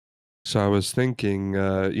So I was thinking,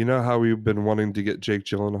 you know how we've been wanting to get Jake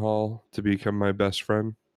Gyllenhaal to become my best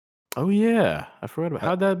friend? Oh yeah, I forgot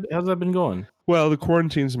about Uh, how's that been going? well, the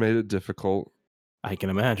quarantine's made it difficult. I can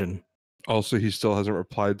imagine. Also, he still hasn't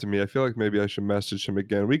replied to me. I feel like maybe I should message him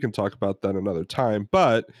again. We can talk about that another time.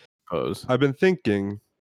 But Suppose. I've been thinking,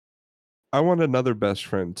 I want another best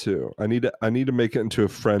friend too. I need to make it into a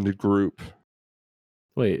friend group.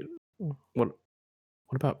 Wait, what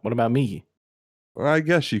about me? I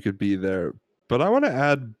guess you could be there, but I want to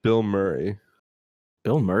add Bill Murray.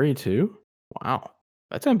 Bill Murray too? Wow,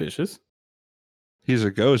 that's ambitious. He's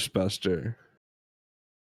a Ghostbuster.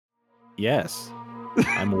 Yes,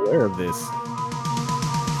 I'm aware of this.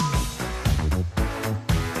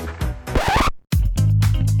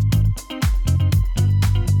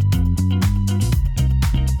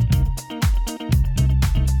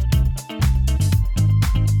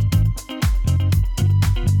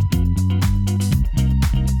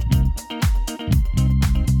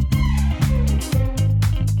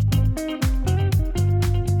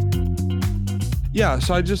 Yeah,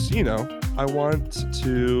 so I just, I want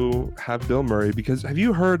to have Bill Murray because have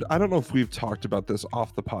you heard? I don't know if we've talked about this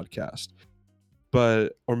off the podcast, but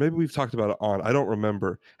or maybe we've talked about it on. I don't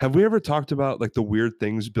remember. Have we ever talked about like the weird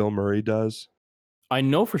things Bill Murray does? I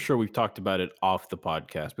know for sure we've talked about it off the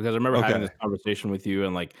podcast because I remember having Okay. this conversation with you,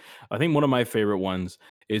 and like I think one of my favorite ones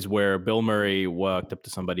is where Bill Murray walked up to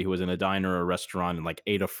somebody who was in a diner or a restaurant and like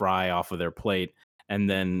ate a fry off of their plate and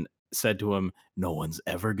then said to him, "No one's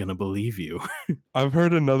ever gonna believe you." I've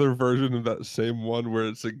heard another version of that same one where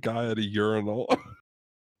it's a guy at a urinal,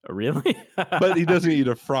 Really? but he doesn't eat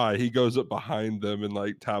a fry. He goes up behind them and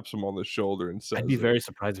like taps him on the shoulder and I'd be says it. very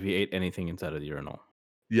surprised if he ate anything inside of the urinal.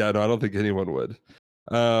 Yeah, no, I don't think anyone would.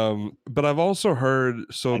 But I've also heard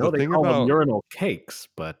so I the know they thing call them about urinal cakes,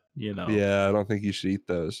 but yeah, I don't think you should eat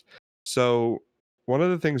those. So one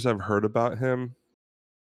of the things I've heard about him,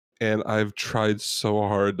 and I've tried so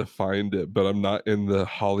hard to find it, but I'm not in the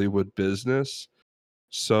Hollywood business,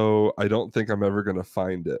 so I don't think I'm ever gonna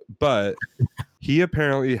find it. But he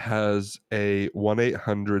apparently has a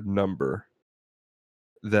 1-800 number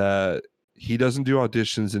that he doesn't do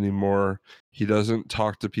auditions anymore. He doesn't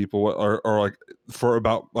talk to people or like for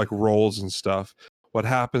about like roles and stuff. What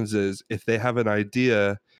happens is if they have an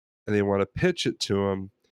idea and they want to pitch it to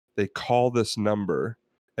him, they call this number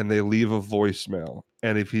and they leave a voicemail.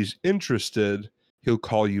 And if he's interested, he'll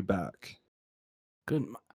call you back. good.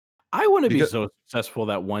 I want to be Because so successful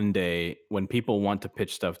that one day when people want to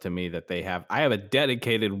pitch stuff to me that I have a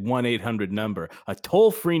dedicated 1-800 number, a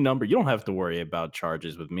toll-free number. You don't have to worry about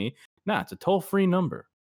charges with me. Nah, it's a toll-free number.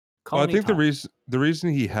 Call I think the anytime.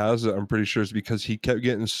 reason he has it, I'm pretty sure, is because he kept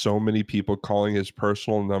getting so many people calling his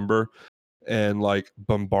personal number and like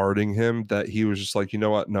bombarding him that he was just like, you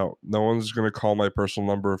know what? No one's gonna call my personal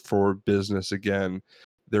number for business again.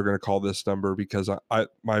 They're gonna call this number because I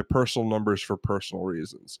my personal number is for personal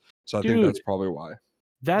reasons. So I think Dude, that's probably why. Good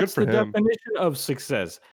that's for the him. definition of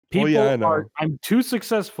success. Well, yeah, I know. I'm too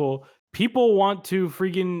successful. People want to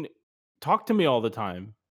freaking talk to me all the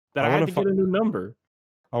time that I I want had to to get a new number.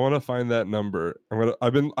 I want to find that number.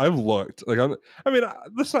 I've looked.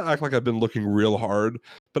 Let's not act like I've been looking real hard,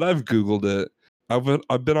 but I've Googled it. I've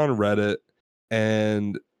been on Reddit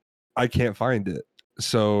and I can't find it.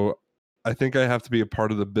 So I think I have to be a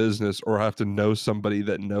part of the business or I have to know somebody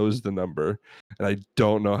that knows the number. And I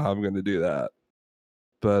don't know how I'm going to do that.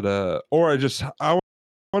 But or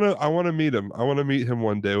I want to meet him. I want to meet him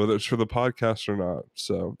one day, whether it's for the podcast or not.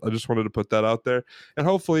 So I just wanted to put that out there. And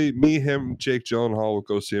hopefully me, him, Jake Gyllenhaal will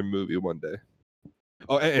go see a movie one day.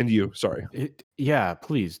 Oh, and you, sorry. Yeah,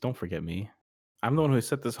 please don't forget me. I'm the one who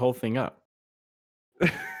set this whole thing up.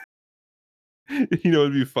 You know,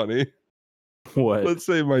 it'd be funny. What? Let's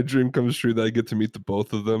say my dream comes true that I get to meet the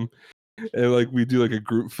both of them. And like we do like a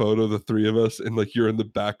group photo, the three of us, and like you're in the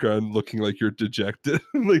background looking like you're dejected,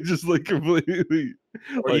 like just like completely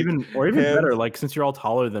like Or even better, hands. like since you're all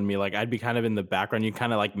taller than me, like I'd be kind of in the background. You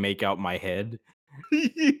kind of like make out my head.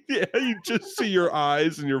 Yeah, you just see your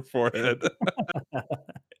eyes and your forehead.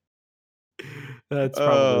 That's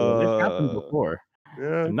probably what it's happened Uh, before.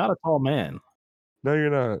 yeah, I'm not a tall man. no, you're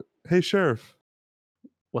not. Hey, Sheriff,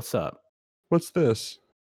 What's up? what's this?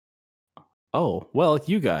 Oh, well,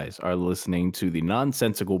 you guys are listening to the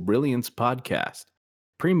Nonsensical Brilliance podcast,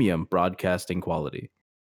 premium broadcasting quality.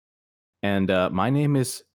 And my name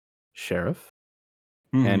is Sheriff.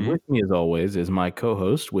 And Hmm. with me, as always, is my co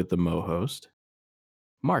host with the Mo host,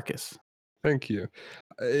 Marcus. Thank you.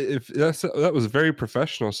 If that was very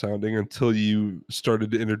professional sounding until you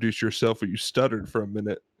started to introduce yourself, or you stuttered for a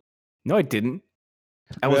minute. No, I didn't.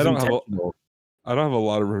 I That mean, was intentional. I don't have a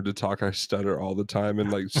lot of room to talk. I stutter all the time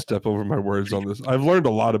and like step over my words on this. I've learned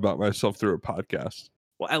a lot about myself through a podcast.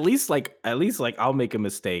 Well, at least like I'll make a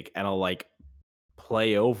mistake and I'll like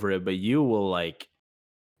play over it, but you will like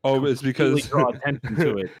Oh, it's completely because draw attention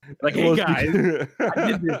to it. Like, hey well, it's guys, because I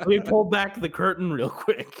did this. Let me pull back the curtain real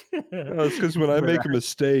quick. no, it's because when I make a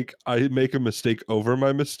mistake, I make a mistake over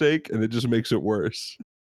my mistake, and it just makes it worse.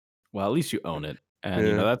 Well, at least you own it, and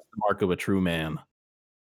you know Yeah. that's the mark of a true man.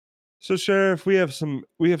 So, Sheriff, we have some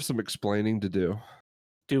explaining to do.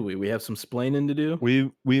 Do we? We have some splaining to do.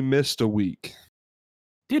 We missed a week.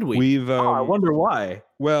 Did we? We've Oh, I wonder why.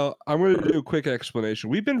 well, I'm going to do a quick explanation.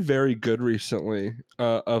 We've been very good recently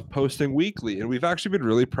of posting weekly, and we've actually been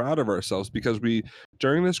really proud of ourselves because we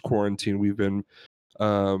during this quarantine we've been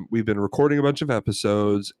recording a bunch of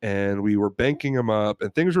episodes and we were banking them up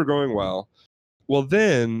and things were going well. Well,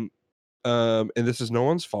 then, and this is no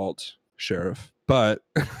one's fault, Sheriff, but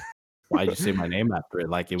Why'd you say my name after it?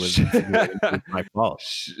 Like it was my fault.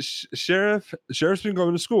 Sheriff's been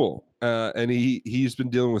going to school, and he's been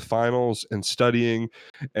dealing with finals and studying,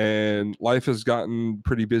 and life has gotten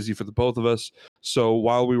pretty busy for the both of us. So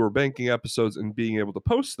while we were banking episodes and being able to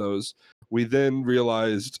post those, we then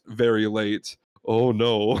realized very late, oh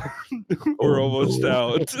no, we're Oh, almost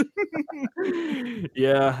no. out.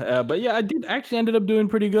 Yeah, but yeah, I did actually ended up doing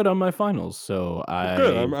pretty good on my finals, so Well,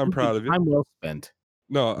 good. I I'm think proud it's of you. time well spent.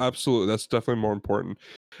 No, absolutely. That's definitely more important.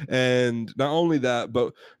 And not only that,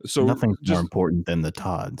 but so Nothing's more just important than the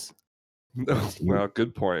Todds. oh, It's you. well,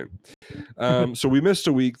 good point. So we missed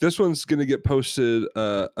a week. This one's going to get posted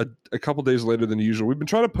a couple days later than usual. We've been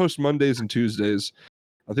trying to post Mondays and Tuesdays.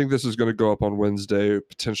 I think this is going to go up on Wednesday,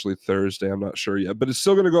 potentially Thursday. I'm not sure yet, but it's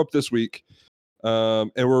still going to go up this week.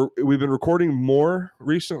 And we've been recording more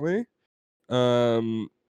recently.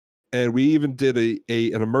 And we even did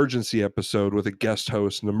an emergency episode with a guest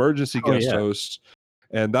host, an emergency Oh guest yeah. host,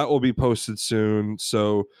 and that will be posted soon.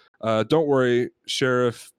 So don't worry,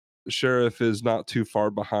 Sheriff is not too far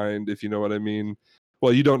behind, if you know what I mean.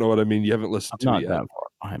 Well, you don't know what I mean. You haven't listened I'm to it not yet. that far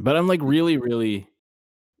behind, but I'm like really, really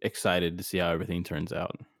excited to see how everything turns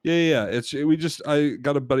out. Yeah. I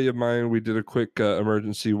got a buddy of mine. We did a quick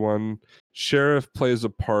emergency one. Sheriff plays a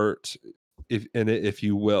part in it, if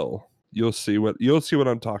you will. You'll see what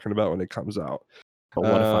I'm talking about when it comes out. But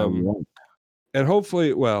what if I Um, won't? and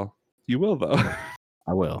hopefully, well, you will though.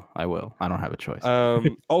 I will. I will. I don't have a choice.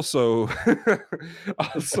 Also,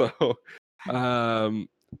 also, um,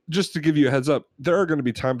 just to give you a heads up, there are going to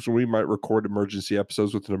be times when we might record emergency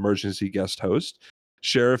episodes with an emergency guest host.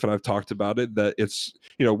 Sheriff and I've talked about it that it's,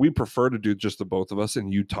 we prefer to do just the both of us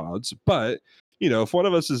and you Todd's, but if one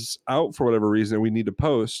of us is out for whatever reason and we need to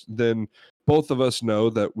post, then both of us know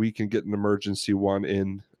that we can get an emergency one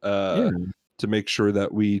in Yeah. to make sure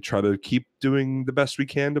that we try to keep doing the best we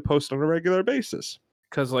can to post on a regular basis.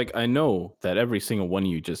 Because like I know that every single one of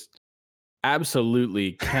you just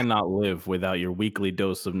absolutely cannot live without your weekly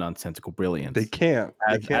dose of nonsensical brilliance. They can't.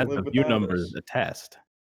 They As can't live the view without numbers us. attest.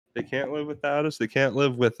 They can't live without us. They can't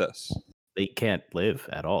live with us. They can't live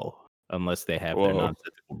at all unless they have their Whoa.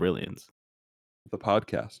 nonsensical brilliance. The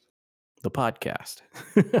podcast. The podcast.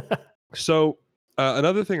 So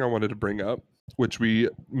another thing I wanted to bring up, which we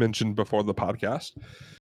mentioned before the podcast,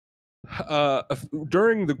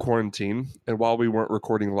 during the quarantine and while we weren't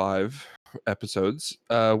recording live episodes,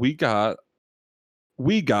 we got,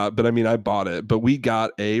 but I mean, I bought it, but we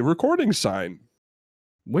got a recording sign.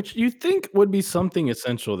 Which you think would be something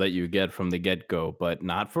essential that you get from the get-go, but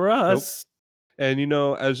not for us. And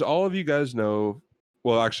as all of you guys know,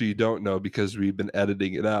 well, actually, you don't know because we've been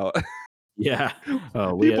editing it out. Yeah.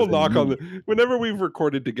 People knock on whenever we've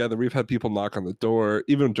recorded together, we've had people knock on the door.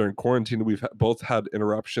 Even during quarantine, we've both had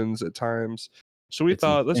interruptions at times. So we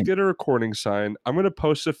thought, let's get a recording sign. I'm going to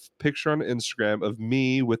post a picture on Instagram of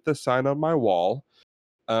me with the sign on my wall.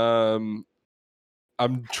 I'm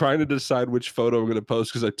trying to decide which photo I'm going to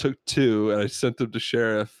post because I took two and I sent them to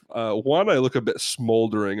Sheriff. One, I look a bit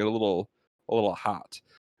smoldering and a little hot.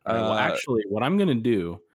 All right, well, actually, what I'm gonna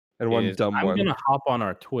do And one is dumb I'm one. gonna hop on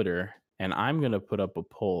our Twitter and I'm gonna put up a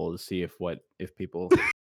poll to see if people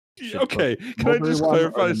should Okay, put can I smoldering just one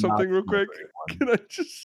or clarify the something not real quick? smoldering one.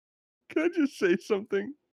 Can I just say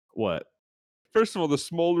something? What? First of all, the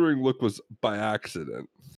smoldering look was by accident.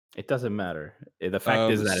 It doesn't matter. The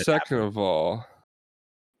fact is that it second happened. of all,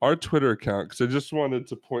 our Twitter account, because I just wanted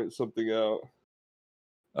to point something out.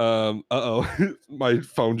 My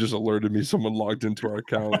phone just alerted me someone logged into our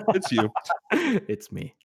account. It's you. It's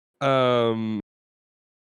me.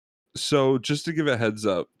 So just to give a heads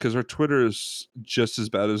up, because our Twitter is just as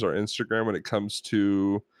bad as our Instagram when it comes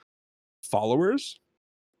to followers.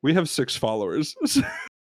 We have 6 followers.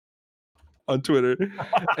 on Twitter,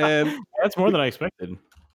 and That's more than I expected.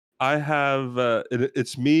 I have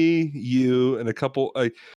it's me, you, and a couple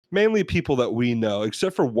mainly people that we know,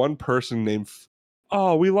 except for one person named.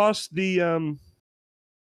 Oh, we lost the.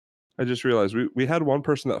 I just realized we had one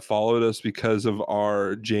person that followed us because of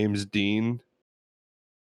our James Dean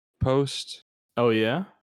post. Oh yeah.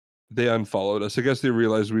 They unfollowed us. I guess they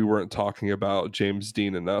realized we weren't talking about James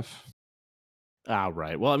Dean enough. Ah,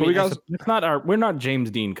 right. Well, I But mean, it's not our. We're not James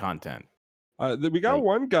Dean content. we got Like,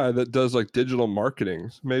 one guy that does like digital marketing.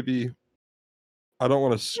 Maybe I don't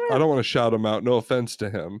want to shout him out. No offense to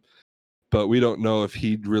him, but we don't know if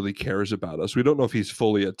he really cares about us. We don't know if he's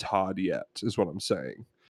fully a Todd yet. Is what I'm saying.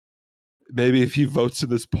 Maybe if he votes in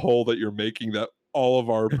this poll that you're making, that all of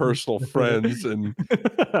our personal friends and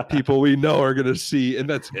people we know are going to see, and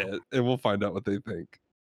that's it. And we'll find out what they think.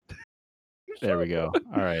 There we go.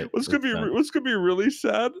 All right. What's gonna be really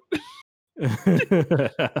sad?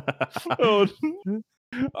 Oh,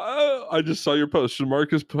 I just saw your post. Should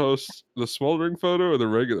Marcus post the smoldering photo or the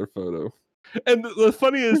regular photo? And the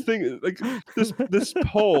funniest thing is, like, this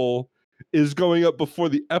poll is going up before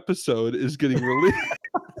the episode is getting released.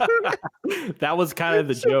 That was kind of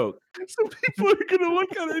the joke. So people are gonna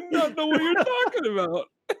look at it and not know what you're talking about.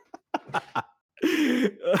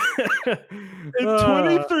 In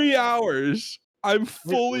 23 hours, I'm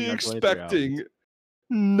fully got 23 hours. expecting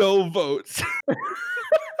no votes.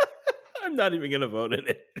 I'm not even gonna vote in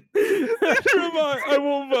it. Neither am I. I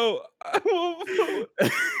won't vote. I won't vote.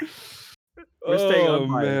 We're staying Oh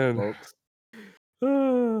unbiased, man,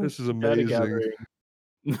 folks. this is Data amazing. gathering.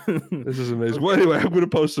 This is amazing. Well, anyway, I'm going to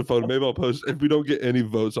post a photo. Maybe I'll post if we don't get any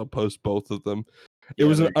votes. I'll post both of them. It Yeah,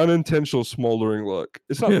 was an there unintentional smoldering look.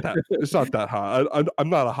 It's not that. It's not that hot. I'm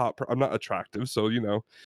not a hot. I'm not attractive, so you know,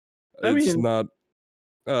 I it's mean, not.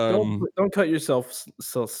 don't cut yourself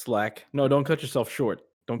so slack. No, don't cut yourself short.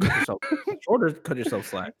 Don't cut yourself short or cut yourself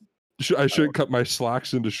slack. I shouldn't cut my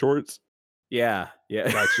slacks into shorts. Yeah.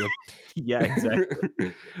 Gotcha. Yeah,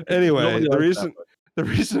 exactly. Anyway, Nobody the likes that,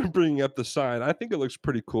 reason I'm bringing up the sign, I think it looks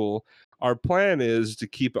pretty cool. Our plan is to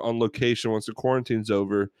keep it on location once the quarantine's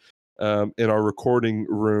over, in our recording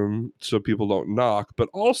room, so people don't knock. But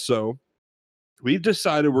also, we've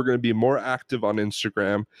decided we're going to be more active on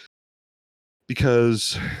Instagram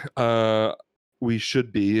because we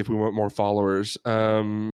should be if we want more followers.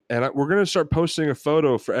 And we're going to start posting a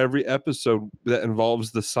photo for every episode that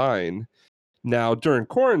involves the sign. Now, during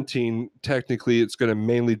quarantine, technically, it's going to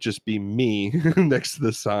mainly just be me next to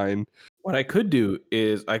the sign. What I could do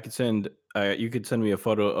is I could send you could send me a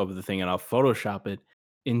photo of the thing and I'll Photoshop it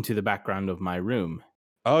into the background of my room.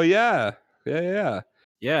 Oh yeah, yeah.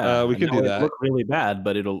 Yeah, We I can know do it'll that. look really bad,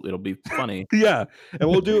 but it'll be funny. Yeah, and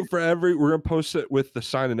we'll do it for every. We're gonna post it with the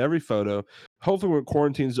sign in every photo. Hopefully, when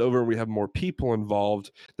quarantine's over and we have more people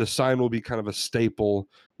involved, the sign will be kind of a staple.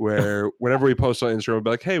 Where whenever we post on Instagram, we'll be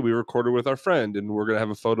like, "Hey, we recorded with our friend," and we're gonna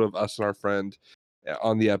have a photo of us and our friend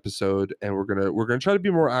on the episode, and we're gonna try to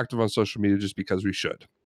be more active on social media just because we should.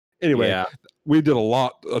 Anyway, Yeah. we did a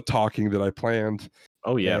lot of talking that I planned.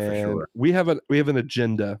 Oh yeah, for and sure. we have an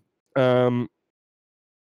agenda.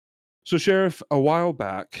 So Sheriff, a while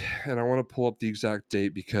back, and I want to pull up the exact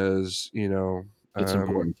date because It's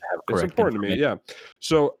important to have it's correct important to me. information. Yeah.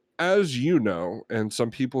 So as you know, and some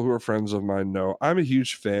people who are friends of mine know, I'm a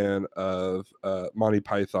huge fan of Monty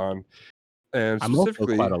Python, and I'm also quite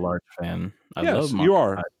specifically, a large fan. I love yes, Monty you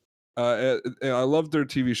are. Python. And I love their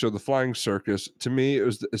TV show, The Flying Circus. To me,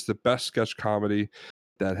 it's the best sketch comedy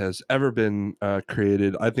that has ever been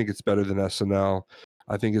created. I think it's better than SNL.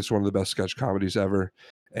 I think it's one of the best sketch comedies ever.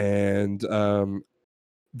 And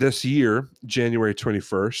this year, January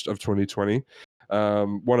 21st of 2020,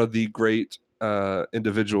 one of the great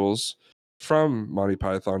individuals from Monty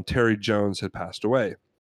Python, Terry Jones, had passed away.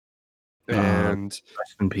 And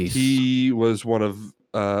Rest in peace. he was one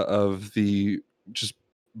of the just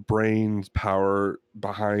brain power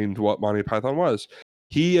behind what Monty Python was.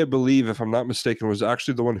 He, I believe, if I'm not mistaken, was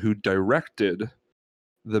actually the one who directed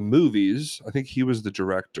the movies. I think he was the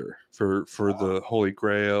director for the Holy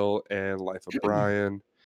Grail and Life of Brian.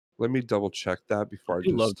 Let me double check that before I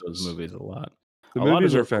do love those movies a lot. The A lot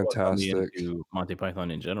movies of are those are what got me fantastic. into Monty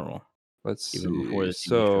Python in general, Let's even before see.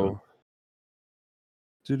 the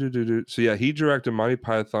TV show. So yeah, he directed Monty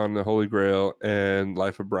Python, The Holy Grail, and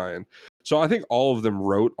Life of Brian. So I think all of them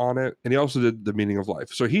wrote on it, and he also did The Meaning of Life.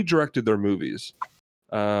 So he directed their movies.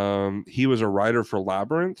 He was a writer for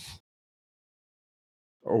Labyrinth,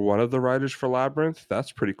 or one of the writers for Labyrinth.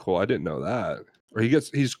 That's pretty cool. I didn't know that. Or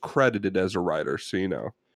he's credited as a writer, so you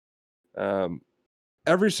know.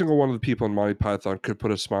 every single one of the people in Monty Python could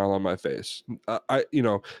put a smile on my face.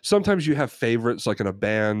 Sometimes you have favorites, like in a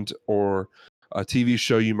band or a TV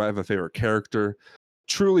show, you might have a favorite character.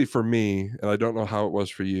 Truly for me, and I don't know how it was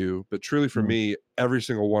for you, but truly for Mm. me, every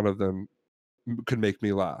single one of them could make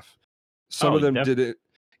me laugh. Some Oh, of them definitely. did it,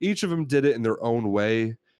 each of them did it in their own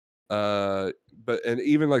way. And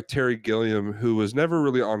even like Terry Gilliam, who was never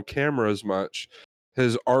really on camera as much,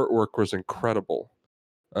 his artwork was incredible.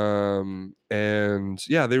 And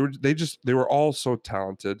yeah, they were all so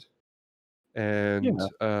talented. And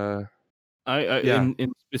Yeah. I yeah.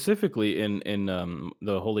 in specifically in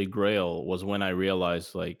the Holy Grail was when I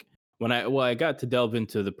realized, like, I got to delve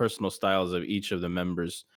into the personal styles of each of the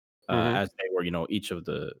members, Hmm. as they were, each of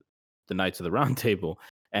the Knights of the Round Table,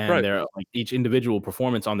 and Right. their, like, each individual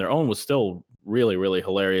performance on their own was still really, really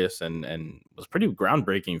hilarious and was pretty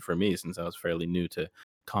groundbreaking for me, since I was fairly new to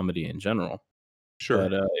comedy in general. Sure.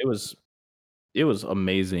 But it was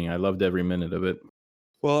amazing. I loved every minute of it.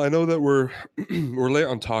 Well, I know that we're we're late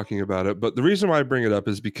on talking about it, but the reason why I bring it up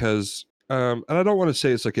is because and I don't want to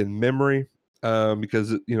say it's like in memory,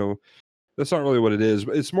 because that's not really what it is,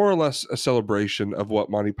 but it's more or less a celebration of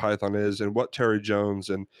what Monty Python is and what Terry Jones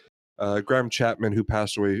and Graham Chapman, who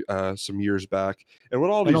passed away some years back, and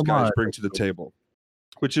what all And these guys homage, bring I to the suppose. table,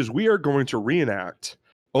 which is we are going to reenact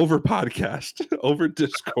over podcast, over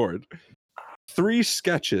Discord, 3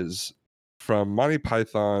 sketches from Monty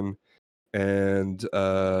Python and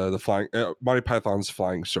the flying Monty Python's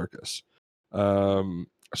Flying Circus. So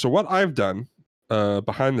what I've done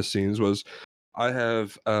behind the scenes was I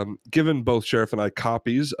have given both Sheriff and I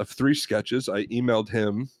copies of 3 sketches. I emailed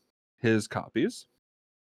him his copies,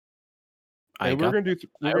 I and we're got gonna do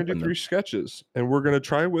I we're gonna do opened them. 3 sketches, and we're gonna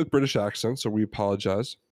try it with British accents. So we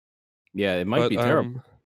apologize, Yeah, it might but be terrible.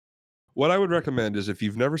 what I would recommend is if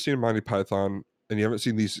you've never seen Monty Python and you haven't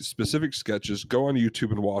seen these specific sketches, go on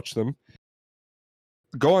YouTube and watch them.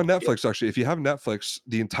 Go on Yeah, Netflix, actually. If you have Netflix,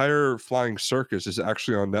 the entire Flying Circus is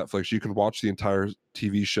actually on Netflix. You can watch the entire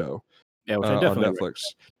TV show yeah, which I on definitely Netflix.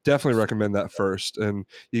 Definitely recommend that first, and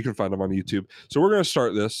you can find them on YouTube. So we're gonna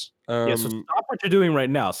start this. Yeah, so stop what you're doing right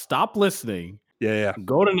now. Stop listening. Yeah,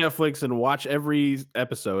 Go to Netflix and watch every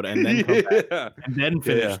episode, and then come back yeah, and then yeah,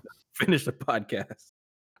 finish yeah. finish the podcast.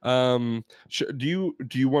 Do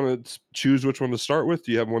you want to choose which one to start with?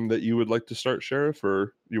 Do you have one that you would like to start, Sheriff,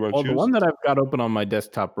 or you want to Well, the choose? one that I've got open on my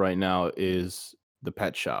desktop right now is the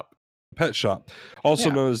Pet Shop. Pet Shop, also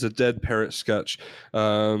Yeah. known as the Dead Parrot sketch.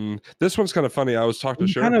 This one's kind of funny. I was talking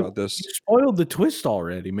to Sheriff about this. You spoiled the twist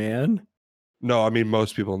already, man. No, I mean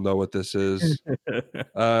most people know what this is.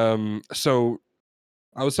 So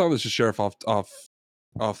I was telling this to Sheriff off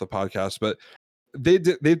the podcast, but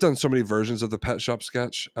they've done so many versions of the Pet Shop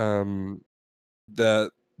sketch.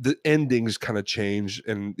 That the endings kind of change,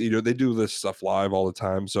 and they do this stuff live all the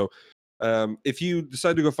time. So if you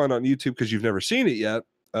decide to go find it on YouTube because you've never seen it yet,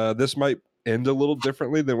 this might end a little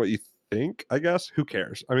differently than what you think. I guess who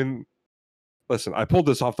cares? I mean, listen, I pulled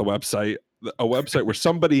this off the website, a website where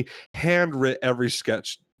somebody handwrit every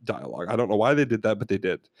sketch dialogue. I don't know why they did that, but they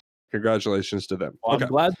did. Congratulations to them. Well, Okay. I'm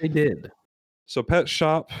glad they did. So Pet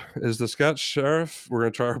Shop is the sketch, Sheriff. We're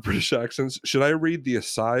gonna try our British accents. Should I read the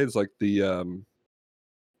asides, like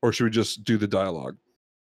or should we just do the dialogue?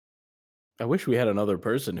 I wish we had another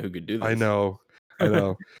person who could do I this. know, I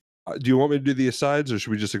know. Do you want me to do the asides, or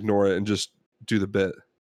should we just ignore it and just do the bit?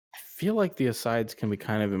 I feel like the asides can be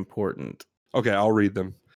kind of important. Okay, I'll read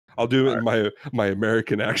them. I'll do it All in my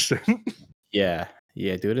American accent. Yeah,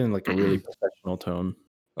 do it in like a really professional tone.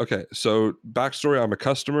 Okay, so backstory: I'm a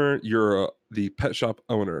customer. You're the pet shop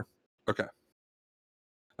owner. Okay.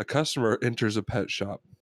 A customer enters a pet shop.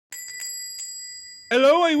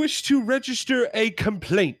 Hello, I wish to register a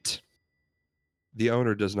complaint. The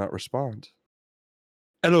owner does not respond.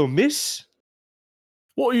 Hello, miss.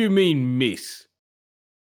 What do you mean, miss?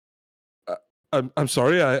 I'm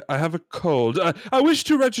sorry, I have a cold. I wish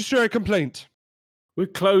to register a complaint. We're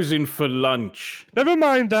closing for lunch. Never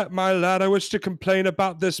mind that, my lad. I wish to complain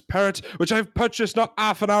about this parrot, which I've purchased not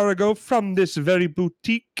half an hour ago from this very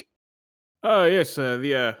boutique. Oh yes,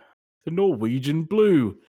 the Norwegian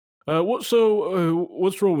blue. What's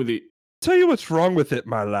wrong with it? Tell you what's wrong with it,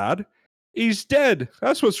 my lad. He's dead.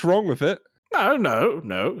 That's what's wrong with it.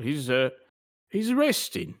 No. He's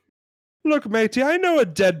resting. Look, matey, I know a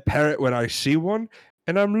dead parrot when I see one,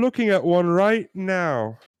 and I'm looking at one right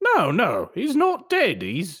now. No, he's not dead.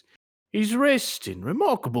 He's resting.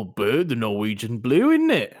 Remarkable bird, the Norwegian blue,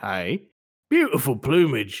 isn't it? Hey, beautiful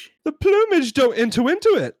plumage. The plumage don't into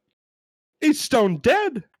it. He's stone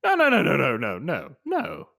dead.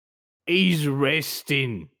 No. He's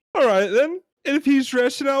resting. All right, then. If he's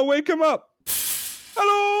resting, I'll wake him up.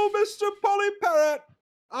 Hello, Mr. Polly Parrot.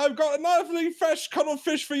 I've got a lovely fresh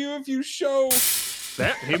cuttlefish for you if you show.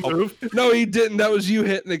 That he moved. No, he didn't. That was you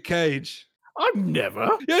hitting the cage. I never.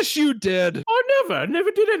 Yes, you did. I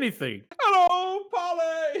never did anything. Hello,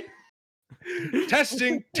 Polly.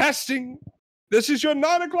 Testing. This is your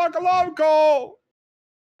 9 o'clock alarm call.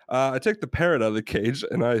 I take the parrot out of the cage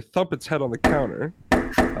and I thump its head on the counter.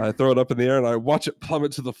 I throw it up in the air and I watch it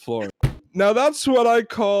plummet to the floor. Now that's what I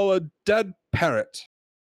call a dead parrot.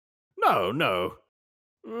 No.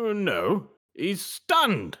 He's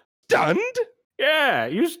stunned. Stunned? Yeah,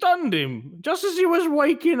 you stunned him just as he was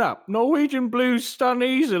waking up. Norwegian blues stun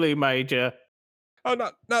easily, Major. Oh,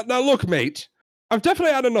 now look, mate. I've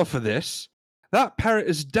definitely had enough of this. That parrot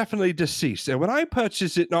is definitely deceased, and when I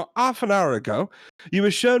purchased it not half an hour ago, you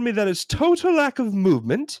assured me that its total lack of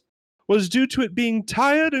movement was due to it being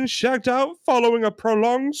tired and shagged out following a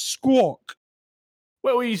prolonged squawk.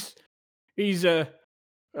 Well, he's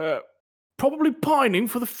probably pining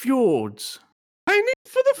for the fjords. Pining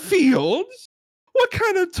for the fields? What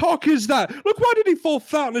kind of talk is that? Look, why did he fall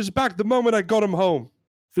flat on his back the moment I got him home?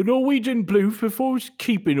 The Norwegian blue performs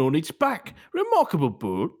keeping on its back. Remarkable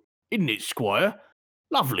bird, isn't it, Squire?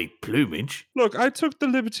 Lovely plumage. Look, I took the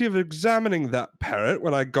liberty of examining that parrot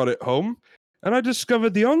when I got it home, and I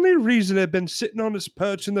discovered the only reason it had been sitting on its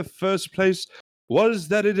perch in the first place was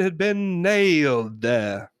that it had been nailed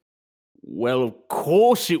there. Well, of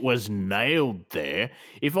course it was nailed there.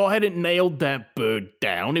 If I hadn't nailed that bird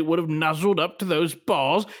down, it would have nuzzled up to those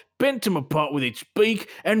bars, bent them apart with its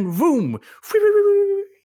beak, and voom!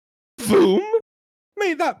 Voom?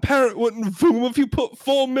 Mate, that parrot wouldn't voom if you put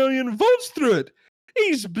 4 million volts through it.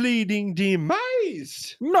 He's bleeding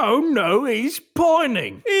demise. No, he's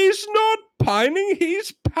pining. He's not pining,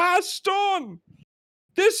 he's passed on.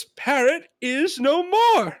 This parrot is no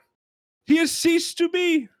more. He has ceased to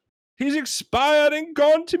be. He's expired and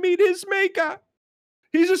gone to meet his maker.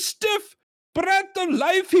 He's a stiff breath of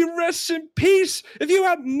life. He rests in peace. If you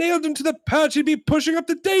hadn't nailed him to the perch, he'd be pushing up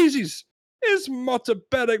the daisies. His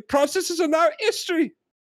metabolic processes are now history.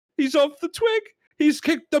 He's off the twig. He's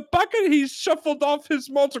kicked the bucket. He's shuffled off his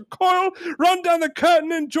mortar coil, run down the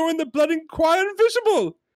curtain, and joined the blood and choir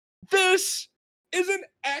invisible. This is an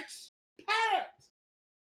ex-parrot.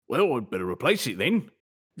 Well, I'd better replace it then.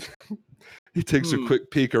 He takes a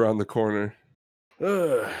quick peek around the corner.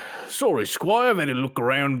 Sorry, Squire. I've had a look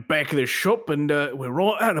around back of the shop and we're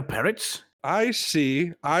right out of parrots. I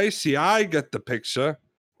see. I get the picture.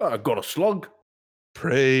 I got a slug.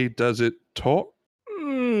 Pray, does it talk?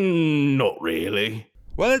 Not really.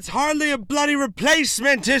 Well, it's hardly a bloody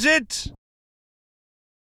replacement, is it?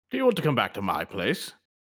 Do you want to come back to my place?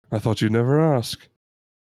 I thought you'd never ask.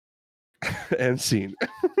 And scene.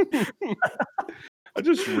 I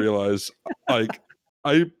just realized, like,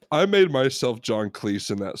 I made myself John Cleese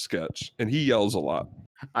in that sketch, and he yells a lot.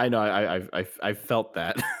 I know. I felt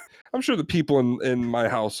that. I'm sure the people in my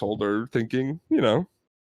household are thinking, you know,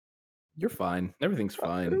 you're fine. Everything's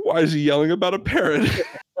fine. Why is he yelling about a parrot?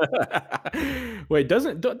 Wait,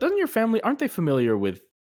 doesn't your family, aren't they familiar with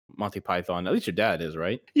Monty Python? At least your dad is,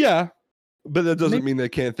 right? Yeah, but that doesn't mean they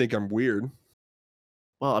can't think I'm weird.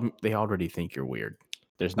 Well, they already think you're weird.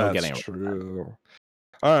 There's no getting around that. That's true.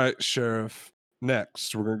 All right, Sheriff.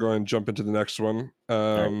 Next, we're gonna go ahead and jump into the next one.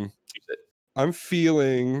 Right. I'm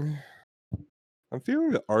feeling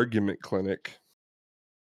the argument clinic.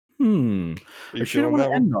 I shouldn't want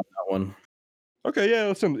to end on that one. Okay, yeah,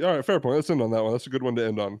 let's end. All right, fair point. Let's end on that one. That's a good one to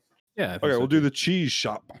end on. Yeah. Okay, we'll do the cheese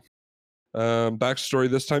shop. Backstory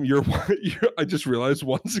this time. You're I just realized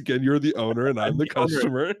once again you're the owner and I'm the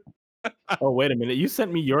customer. Oh, wait a minute. You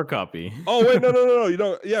sent me your copy. Oh, wait, no. You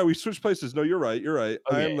know, yeah, we switched places. No, you're right. Okay.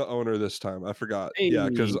 I am the owner this time. I forgot. Hey. Yeah,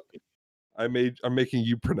 because I'm making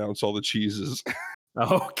you pronounce all the cheeses.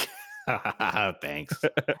 Okay. Thanks.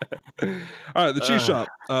 All right, the cheese shop.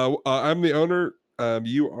 I'm the owner.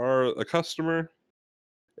 You are a customer,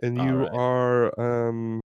 and you are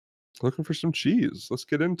looking for some cheese. Let's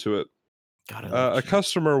get into it. A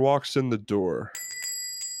customer walks in the door.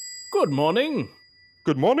 Good morning.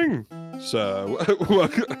 Good morning, sir.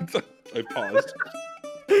 I paused.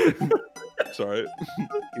 Sorry.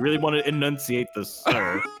 You really want to enunciate the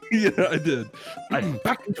sir. Yeah, I did. I'm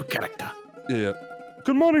back into character. Yeah.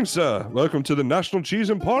 Good morning, sir. Welcome to the National Cheese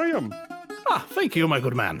Emporium. Thank you, my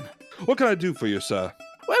good man. What can I do for you, sir?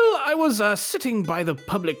 Well, I was sitting by the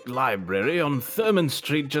public library on Thurman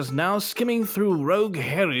Street just now, skimming through Rogue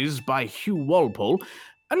Harry's by Hugh Walpole,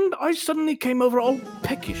 and I suddenly came over all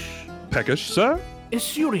peckish. Peckish, sir?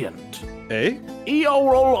 Esurient. Eh?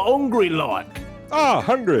 You're all hungry like.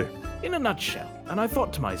 Hungry. In a nutshell. And I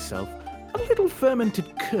thought to myself, a little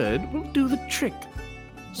fermented curd will do the trick.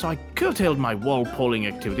 So I curtailed my wall-pulling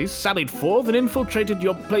activities, sallied forth, and infiltrated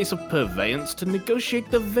your place of purveyance to negotiate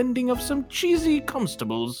the vending of some cheesy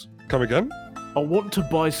constables. Come again? I want to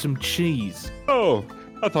buy some cheese. Oh,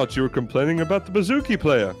 I thought you were complaining about the bouzouki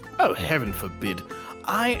player. Oh, heaven forbid.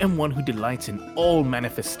 I am one who delights in all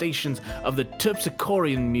manifestations of the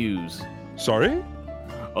terpsichorean muse. Sorry?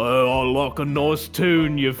 Oh, I like a nice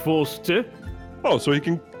tune, you Forster. Oh, so he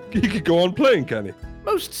can go on playing, can he?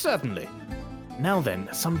 Most certainly. Now then,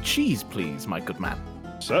 some cheese, please, my good man.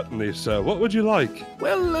 Certainly, sir. What would you like?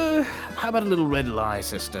 Well, how about a little red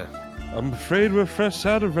Leicester? I'm afraid we're fresh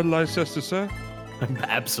out of Red Leicester, sir. I'm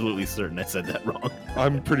absolutely certain I said that wrong.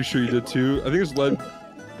 I'm pretty sure you did too. I think it's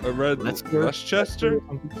Red Leicester?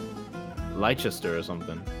 Leicester or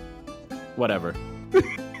something. Whatever.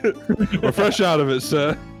 We're fresh out of it,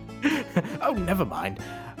 sir. Oh, never mind.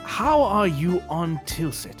 How are you on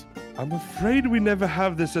Tilsit? I'm afraid we never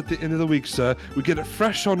have this at the end of the week, sir. We get it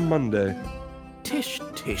fresh on Monday. Tish.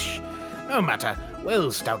 No matter. Well,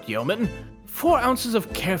 stout yeoman, 4 ounces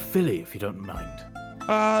of Carefilly, if you don't mind.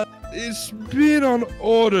 It's been on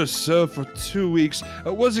order, sir, for 2 weeks. I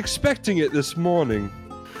was expecting it this morning.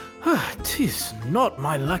 'Tis not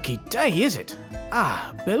my lucky day, is it?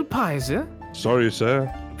 Bell Pizer? Sorry,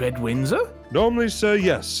 sir. Red Windsor? Normally, sir,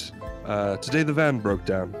 yes. Today the van broke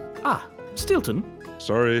down. Stilton?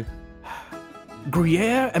 Sorry.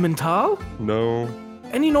 Gruyere Emmental? No.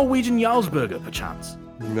 Any Norwegian Jarlsberger, perchance?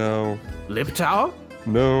 No. Liptauer?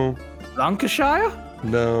 No. Lancashire?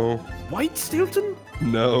 No. White Stilton?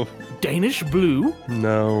 No. Danish Blue?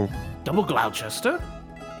 No. Double Gloucester?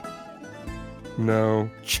 No.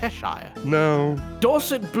 Cheshire? No.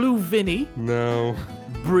 Dorset Blue Vinny? No.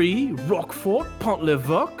 Brie, Roquefort,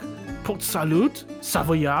 Pont-l'Évêque, Port-Salut,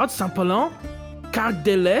 Savoyard, Saint-Palan, Carte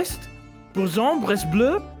de l'Est, Boson,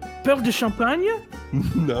 Brest-Bleu, Perle de Champagne?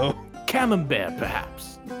 No. Camembert,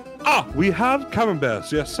 perhaps? We have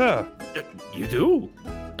camemberts, yes, sir. You do?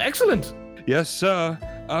 Excellent. Yes, sir.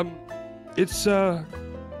 It's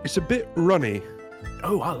a bit runny.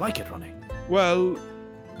 Oh, I like it, Ronnie. Well,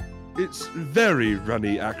 it's very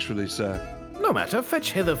runny, actually, sir. No matter,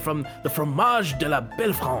 fetch hither from the fromage de la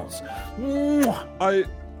Belle France. Mwah!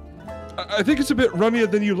 I think it's a bit runnier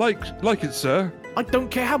than you like it, sir. I don't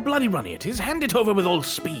care how bloody runny it is, hand it over with all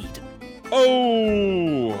speed.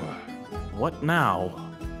 Oh! What now?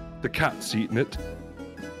 The cat's eaten it.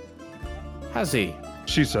 Has he?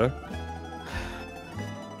 She, sir.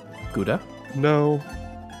 Gouda? No.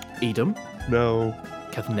 Edam? No.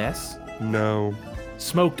 Caithness? No.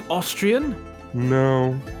 Smoked Austrian?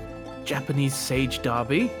 No. Japanese sage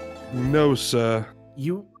derby? No, sir.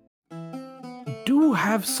 You do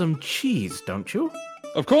have some cheese, don't you?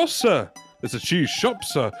 Of course, sir. It's a cheese shop,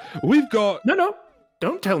 sir. We've got... No,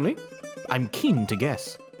 don't tell me. I'm keen to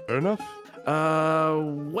guess. Fair enough.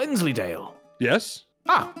 Wensleydale. Yes?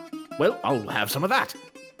 Well, I'll have some of that.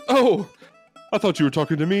 Oh! I thought you were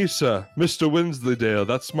talking to me, sir. Mr. Wensleydale,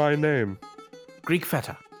 that's my name. Greek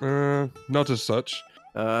feta. Not as such.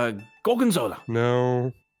 Gorgonzola.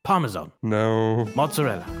 No. Parmesan. No.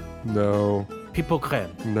 Mozzarella. No. Pipo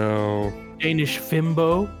creme. No. Danish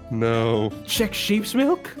fimbo. No. Czech sheep's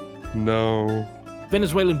milk. No.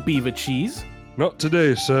 Venezuelan beaver cheese. Not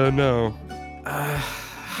today, sir, no.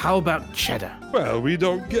 How about cheddar? Well, we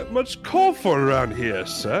don't get much call for around here,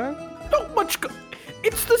 sir. Not much.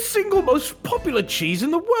 It's the single most popular cheese in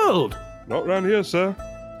the world. Not around here, sir.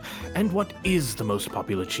 And what is the most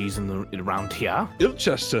popular cheese around here?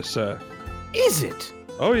 Ilchester, sir. Is it?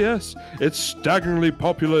 Oh, yes. It's staggeringly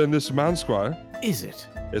popular in this Mansquire. Is it?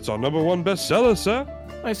 It's our #1 bestseller, sir.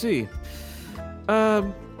 I see.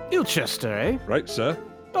 Ilchester, eh? Right, sir.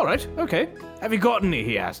 All right, okay. Have you got any?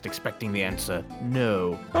 He asked, expecting the answer.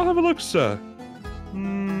 No. I'll have a look, sir.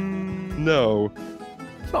 No.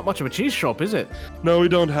 It's not much of a cheese shop, is it? No, we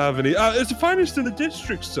don't have any. It's the finest in the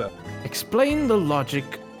district, sir. Explain the logic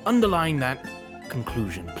underlying that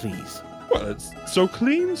conclusion, please. Well, it's so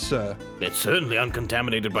clean, sir. It's certainly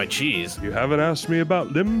uncontaminated by cheese. You haven't asked me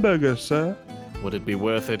about Limburger, sir. Would it be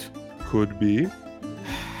worth it? Could be.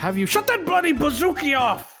 Have you shut that bloody bazooki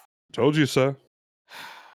off? Told you, sir.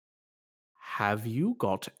 Have you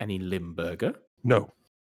got any Limburger? No.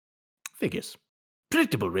 Figures.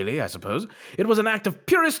 Predictable, really, I suppose. It was an act of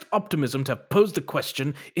purest optimism to have posed the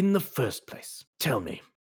question in the first place. Tell me,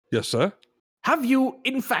 Yes, sir. have you,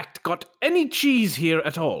 in fact, got any cheese here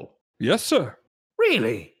at all? Yes, sir.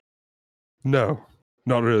 Really? No.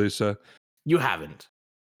 Not really, sir. You haven't.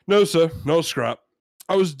 No, sir. No scrap.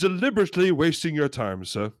 I was deliberately wasting your time,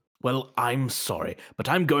 sir. Well, I'm sorry, but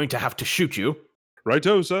I'm going to have to shoot you.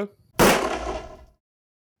 Righto, sir.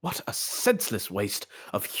 What a senseless waste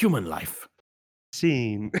of human life.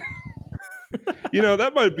 Scene.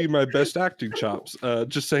 That might be my best acting chops.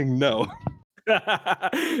 Just saying no.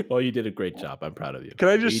 Well, you did a great job. I'm proud of you. Can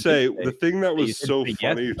I But just you did say the thing that you was did so say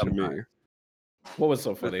yes funny to sometimes. me? What was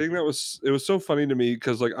so The funny? thing that was so funny to me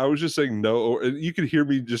because like I was just saying no, and you could hear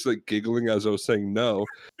me just like giggling as I was saying no,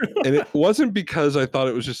 and it wasn't because I thought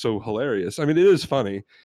it was just so hilarious. I mean, it is funny,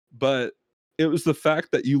 but it was the fact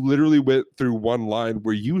that you literally went through one line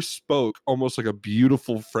where you spoke almost like a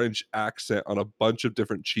beautiful French accent on a bunch of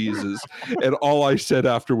different cheeses, and all I said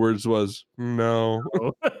afterwards was no.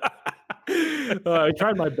 Oh. I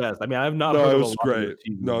tried my best. I mean, I've not No, heard it of a was lot of your great.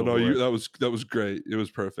 cheeses No, before. you that was great. It was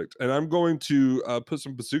perfect. And I'm going to put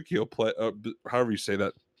some Bazooki play, however you say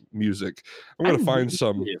that music. I'm gonna I'm find really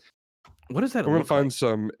some. curious. What does that I'm gonna look like? find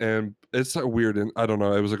some, and it's a weird. I don't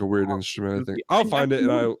know. It was like a weird instrument. I think Suzuki. I'll I find it,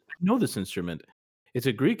 and I. know this instrument. It's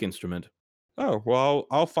a Greek instrument. Oh well,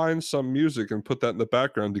 I'll find some music and put that in the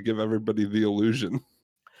background to give everybody the illusion.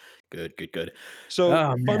 Good, good, good. So,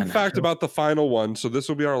 Oh fun man. fact about the final one. So this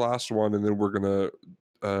will be our last one, and then we're gonna,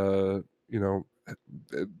 you know,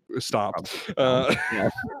 stop. Probably down. Yeah.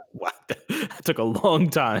 Wow. That took a long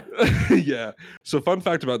time. Yeah. So, fun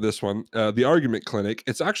fact about this one, the argument clinic.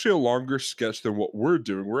 It's actually a longer sketch than what we're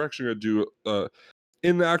doing. We're actually going to do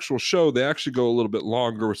in the actual show. They actually go a little bit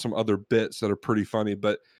longer with some other bits that are pretty funny.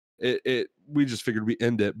 But we just figured we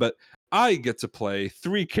end it. But I get to play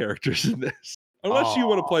 3 characters in this, unless you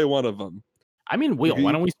want to Oh. play one of them. I mean, why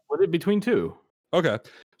don't we split it between 2? Okay.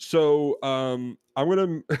 So, I'm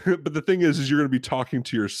gonna. But the thing is you're gonna be talking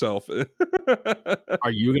to yourself.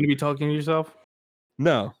 Are you gonna be talking to yourself?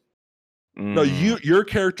 No. No, Mm. your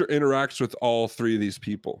character interacts with all 3 of these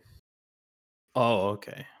people. Oh,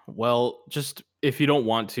 okay. Well, just if you don't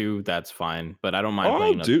want to, that's fine. But I don't mind Oh,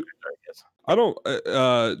 playing another do character, I guess. I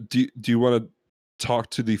don't. Do you want to talk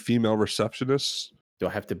to the female receptionist? Do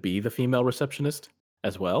I have to be the female receptionist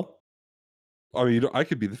as well? I mean, I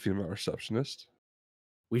could be the female receptionist,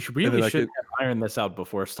 We should and then I should could. have ironed this out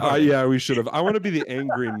before starting. Yeah, we should have. I want to be the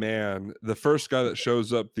angry man, the first guy that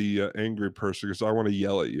shows up, the angry person, because I want to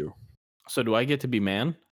yell at you. So do I get to be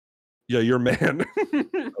man? Yeah, you're man.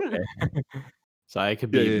 Okay. So I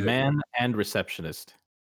could Yeah, be yeah, yeah. man and receptionist.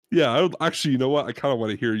 Yeah, I would actually. You know what? I kind of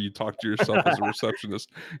want to hear you talk to yourself as a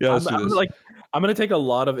receptionist. Yeah, let's do this. I'm gonna take a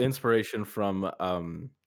lot of inspiration from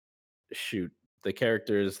shoot, the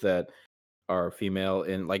characters that are female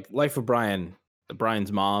in like Life of Brian,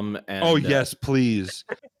 Brian's mom, Oh and yes, please.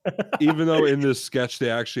 Even though in this sketch they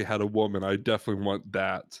actually had a woman, I definitely want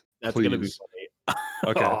that. that's gonna be Please. funny.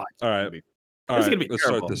 Okay. Oh, All right. All this is right. gonna be Let's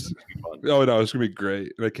start terrible. this. This is gonna be fun. Oh no, it's gonna be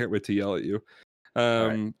great. And I can't wait to yell at you. All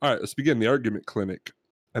right. All right, let's begin the argument clinic.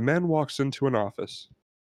 A man walks into an office.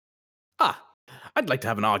 Ah, I'd like to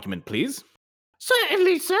have an argument, please.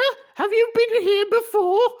 Certainly, sir. Have you been here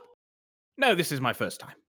before? No, this is my first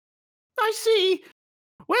time. I see.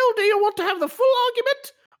 Well, do you want to have the full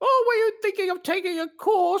argument, or were you thinking of taking a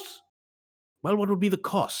course? Well, what would be the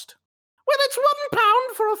cost? Well, it's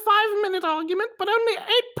 £1 for a 5-minute argument, but only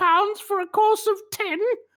 £8 for a course of 10.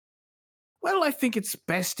 Well, I think it's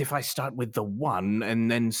best if I start with the 1 and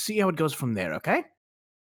then see how it goes from there, okay?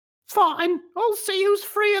 Fine. I'll see who's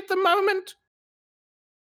free at the moment.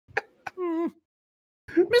 Mr.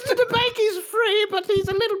 DeBakey's free, but he's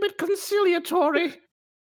a little bit conciliatory.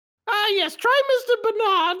 Ah, yes, try Mr.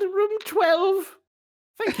 Bernard, room 12.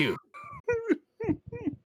 Thank you.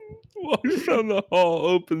 Walks down the hall,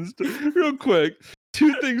 opens real quick.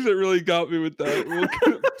 2 things that really got me with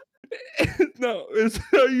that. No, it's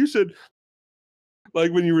how you said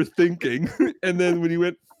like when you were thinking, and then when you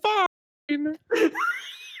went fine.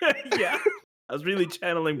 Yeah. I was really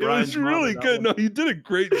channeling It Brian's was really good. No, you did a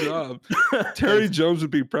great job. Terry Jones would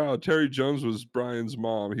be proud. Terry Jones was Brian's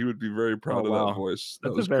mom. He would be very proud of that voice.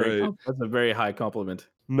 That was great. That's a very high compliment.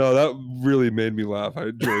 No, that really made me laugh. I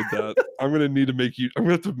enjoyed that. I'm gonna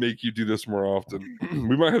have to make you do this more often.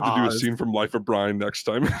 We might have to do a scene from Life of Brian next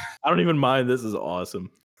time. I don't even mind. This is awesome.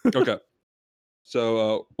 Okay.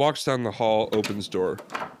 So walks down the hall, opens door.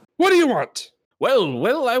 What do you want?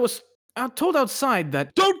 Well, I was told outside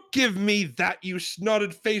that. Don't give me that, you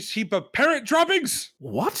snotted face heap of parrot droppings!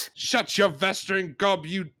 What? Shut your vestering gob,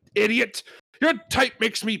 you idiot! Your type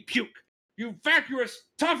makes me puke! You vacuous,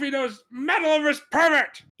 toffee-nosed, metal-over's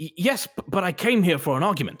pervert! Yes, but I came here for an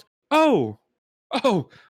argument. Oh,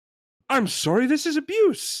 I'm sorry, this is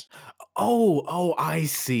abuse. Oh, I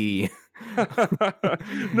see.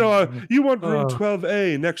 No, you want room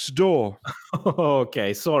 12A next door.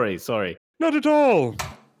 Okay, sorry. Not at all.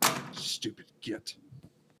 Stupid git.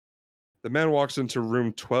 The man walks into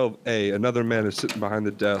room 12A. Another man is sitting behind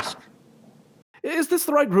the desk. Is this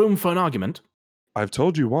the right room for an argument? I've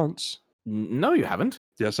told you once. No, you haven't.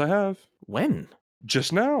 Yes, I have. When?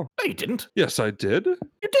 Just now. No, you didn't. Yes, I did.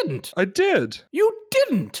 You didn't. I did. You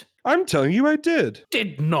didn't. I'm telling you I did.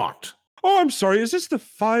 Did not. Oh, I'm sorry. Is this the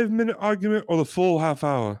 5-minute argument or the full half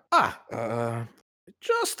hour?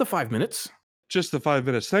 Just the 5 minutes. Just the 5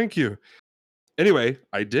 minutes. Thank you. Anyway,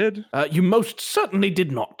 I did. You most certainly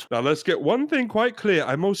did not. Now let's get one thing quite clear.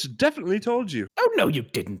 I most definitely told you. Oh, no, you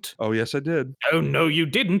didn't. Oh, yes, I did. Oh, no, you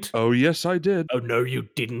didn't. Oh, yes, I did. Oh, no, you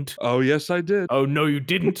didn't. Oh, yes, I did. Oh, no, you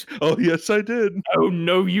didn't. Oh, yes, I did. Oh,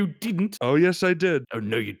 no, you didn't. Oh, yes, I did. Oh,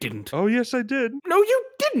 no, you didn't. Oh, yes, I did. No, you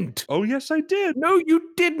didn't. Oh, yes, I did. No, you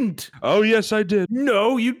didn't. Oh, yes, I did.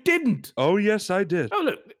 No, you didn't. Oh, yes, I did. Oh,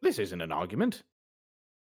 look, this isn't an argument.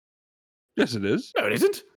 Yes, it is. No, it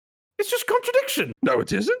isn't. It's just contradiction. No,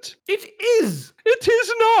 it isn't. It is. It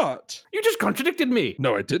is not. You just contradicted me.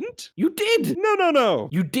 No, I didn't. You did. No, no, no.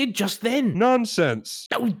 You did just then. Nonsense.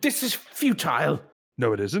 Oh, this is futile.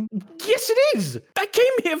 No, it isn't. Yes, it is. I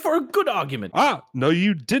came here for a good argument. Ah, no,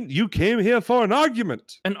 you didn't. You came here for an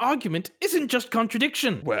argument. An argument isn't just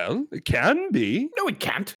contradiction. Well, it can be. No, it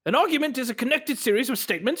can't. An argument is a connected series of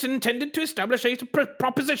statements intended to establish a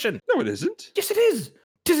proposition. No, it isn't. Yes, it is.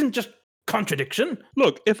 It isn't just contradiction.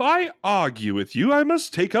 Look, if I argue with you, I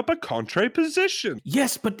must take up a contrary position.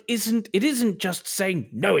 Yes, but it isn't just saying,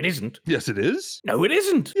 no, it isn't. Yes, it is. No, it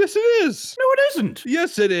isn't. Yes, it is. No, it isn't.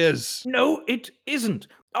 Yes, it is. No, it isn't.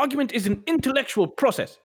 Argument is an intellectual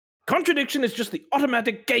process. Contradiction is just the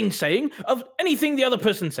automatic gainsaying of anything the other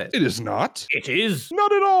person says. It is not. It is.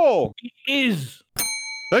 Not at all. It is.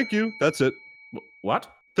 Thank you. That's it. What?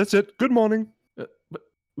 That's it. Good morning.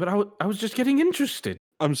 But I was just getting interested.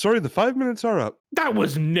 I'm sorry, the 5 minutes are up. That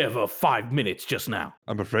was never 5 minutes just now.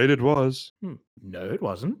 I'm afraid it was. No, it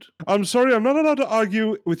wasn't. I'm sorry, I'm not allowed to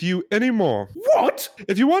argue with you anymore. What?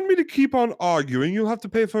 If you want me to keep on arguing, you'll have to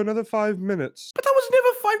pay for another 5 minutes. But that was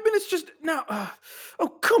never 5 minutes just now. Oh,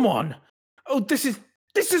 come on. Oh, this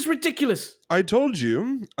is ridiculous. I told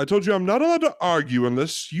you I'm not allowed to argue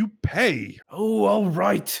unless you pay. Oh, all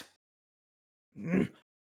right. There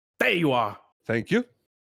you are. Thank you.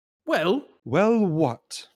 Well, Well,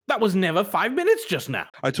 what? that was never 5 minutes just now.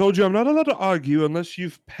 I told you I'm not allowed to argue unless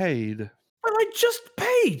you've paid. Well, I just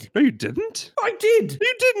paid. No, you didn't. I did.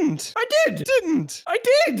 You didn't. I did. Didn't. I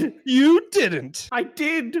did. You didn't. I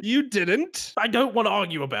did. You didn't. I don't want to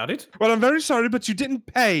argue about it. Well, I'm very sorry, but you didn't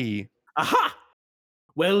pay. Aha!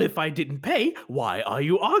 Well, if I didn't pay, why are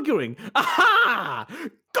you arguing? Aha!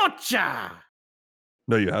 Gotcha!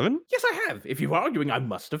 No, you haven't. Yes, I have. If you were arguing, I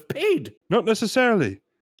must have paid. Not necessarily.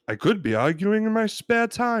 I could be arguing in my spare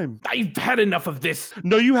time. I've had enough of this.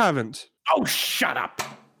 No, you haven't. Oh, shut up.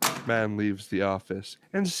 Man leaves the office.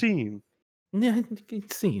 And scene. Yeah,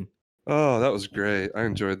 it's seen. Oh, that was great. I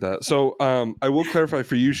enjoyed that. So I will clarify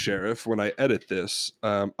for you, Sheriff, when I edit this,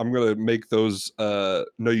 I'm going to make those no,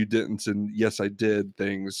 you didn't and yes, I did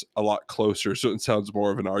things a lot closer so it sounds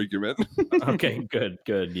more of an argument. Okay, good.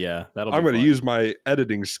 Yeah, that'll I'm be going to fun. use my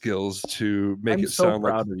editing skills to make I'm it so sound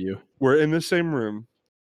like proud of you. we're in the same room.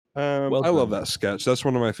 Well I love done. that sketch. That's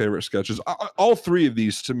one of my favorite sketches. All three of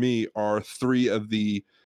these to me are three of the,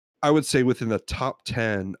 I would say, within the top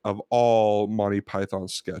 10 of all Monty Python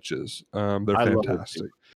sketches. They're I love it too. fantastic.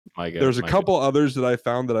 My God, There's a my couple others that I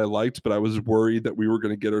found that I liked, but I was worried that we were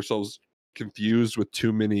going to get ourselves confused with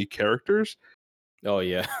too many characters. God. Oh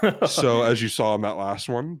yeah. So as you saw in that last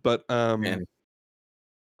one, but Man.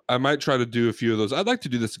 I might try to do a few of those. I'd like to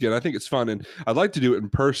do this again. I think it's fun, and I'd like to do it in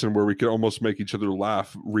person where we could almost make each other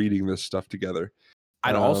laugh reading this stuff together.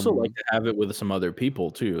 I'd also like to have it with some other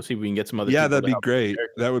people too. See if we can get some other. Yeah, people that'd to be help great.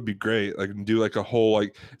 characters. That would be great. Like do like a whole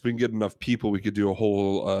if we can get enough people, we could do a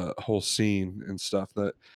whole scene and stuff.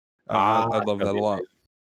 That I'd love that that'd a be lot.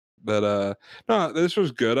 But no, this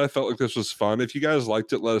was good. I felt like this was fun. If you guys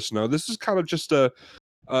liked it, let us know. This is kind of just a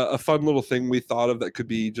fun little thing we thought of that could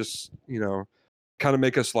be just kind of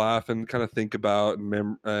make us laugh and kind of think about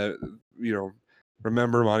and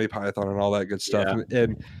remember Monty Python and all that good stuff. Yeah.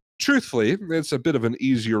 And truthfully, it's a bit of an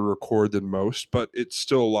easier record than most, but it's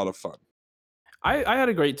still a lot of fun. I had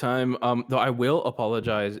a great time. Though I will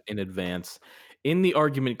apologize in advance. In the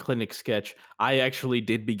argument clinic sketch, I actually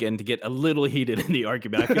did begin to get a little heated in the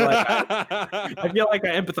argument. I feel like I feel like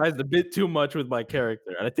I empathized a bit too much with my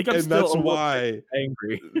character, and I think I'm and still that's a little why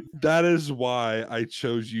angry. that is why I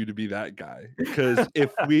chose you to be that guy. Because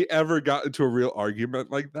if we ever got into a real argument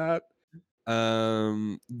like that,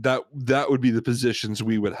 that would be the positions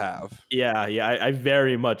we would have. Yeah, I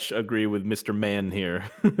very much agree with Mr. Man here.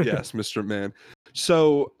 Yes, Mr. Man.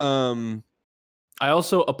 So, I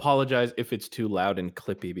also apologize if it's too loud and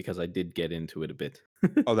clippy because I did get into it a bit.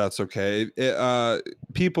 Oh, that's okay.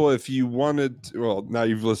 People, if you wanted, well, now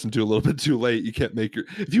you've listened to a little bit too late. You can't make your.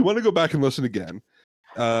 If you want to go back and listen again,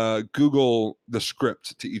 Google the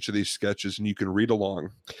script to each of these sketches, and you can read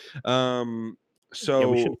along. Yeah, we should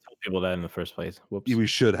So have told people that in the first place. Whoops. we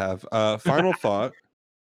should have. Final thought.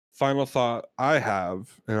 Final thought I have,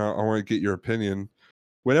 and I want to get your opinion.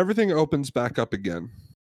 When everything opens back up again,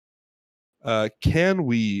 can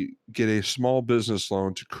we get a small business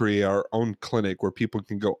loan to create our own clinic where people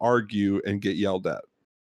can go argue and get yelled at?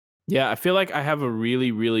 Yeah, I feel like I have a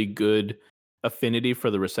really, really good affinity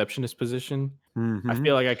for the receptionist position. I Mm-hmm.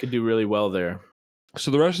 feel like I could do really well there.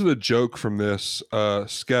 So the rest of the joke from this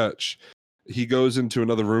sketch, he goes into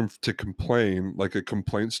another room to complain, like a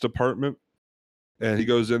complaints department. And he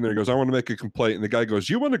goes in there, he goes, I want to make a complaint. And the guy goes,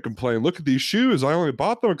 you want to complain? Look at these shoes. I only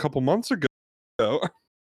bought them a couple months ago.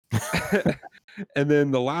 And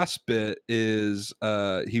then the last bit is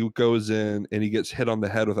he goes in and he gets hit on the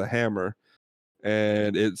head with a hammer.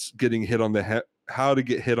 And it's getting hit on the head, how to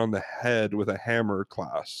get hit on the head with a hammer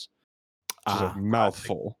class. Just a Classic.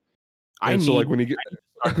 mouthful. I And so like need when he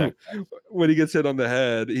start that. when he gets hit on the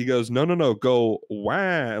head, he goes, no, go wah,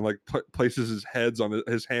 and like places his hands on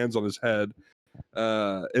his head.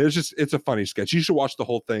 And it's a funny sketch. You should watch the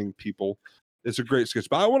whole thing, people. It's a great sketch.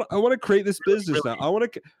 But I want to create this business now. I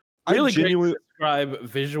want to. Really I genuinely. describe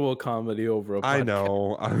visual comedy over a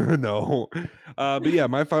podcast. I know. But yeah,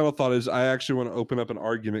 my final thought is I actually want to open up an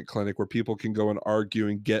argument clinic where people can go and argue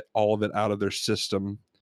and get all of it out of their system.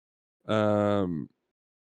 You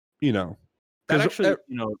know, That 'cause, actually,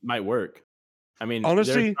 might work. I mean,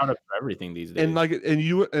 honestly, there's startups for everything these days.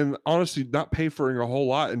 and honestly not pay for a whole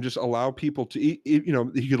lot and just allow people to eat, you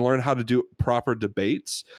can learn how to do proper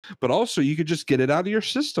debates, but also you could just get it out of your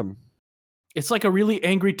system. It's like a really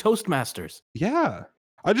angry Toastmasters. Yeah.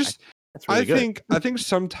 That's really good. I think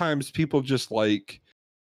sometimes people just like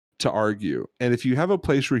to argue, and if you have a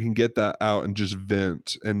place where you can get that out and just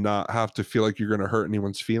vent and not have to feel like you're going to hurt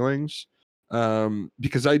anyone's feelings,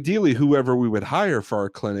 because ideally whoever we would hire for our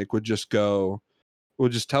clinic would just go, we'll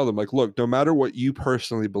just tell them like, look, no matter what you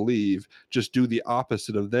personally believe, just do the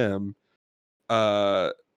opposite of them,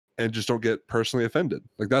 and just don't get personally offended.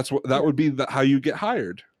 Like that would be how you get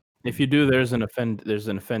hired. If you do, there's an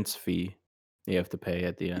offense fee you have to pay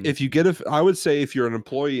at the end. If you I would say if you're an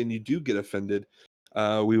employee and you do get offended,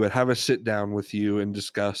 we would have a sit down with you and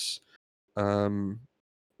discuss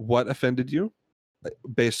what offended you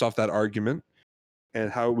based off that argument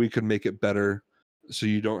and how we could make it better so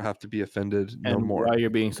you don't have to be offended no and more. why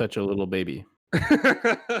you're being such a little baby.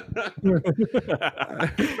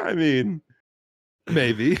 I mean,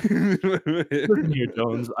 maybe. Listen here,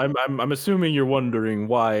 Jones. I'm assuming you're wondering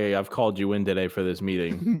why I've called you in today for this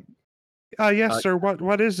meeting. Yes, sir.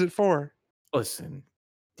 What is it for? Listen,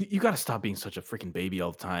 you got to stop being such a freaking baby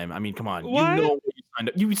all the time. I mean, come on. What? You know what you signed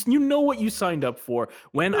up. You know what you signed up for.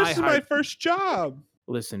 When This is my first job.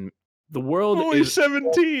 Listen, the world I'm only is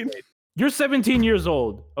 17. You're 17 years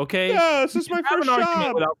old, okay? Yeah, this is my Have first an argument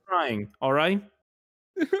job. without crying, all right?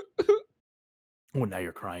 Oh, now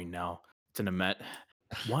you're crying now. It's an Emet.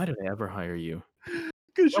 Why did I ever hire you?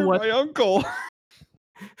 Because you're my uncle.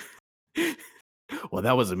 Well,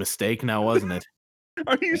 that was a mistake now, wasn't it?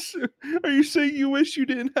 Are you saying you wish you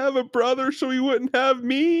didn't have a brother so you wouldn't have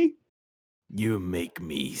me? You make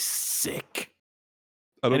me sick.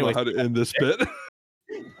 I don't know how to end this bit.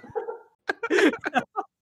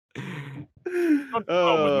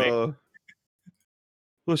 Well,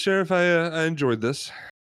 Sheriff, I enjoyed this.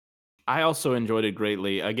 I also enjoyed it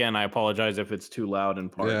greatly. Again, I apologize if it's too loud in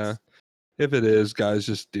parts. Yeah. If it is, guys,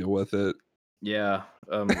 just deal with it. Yeah,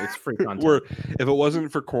 it's free content. If it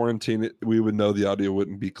wasn't for quarantine, we would know the audio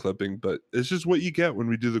wouldn't be clipping, but it's just what you get when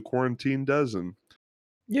we do the quarantine dozen.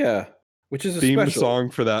 Yeah, which is a theme special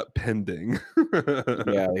song for that pending.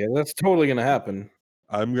 yeah, that's totally gonna happen.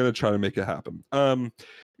 I'm gonna try to make it happen.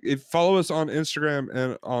 Follow us on Instagram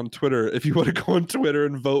and on Twitter if you want to go on Twitter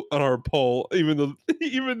and vote on our poll, even though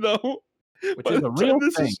which is a real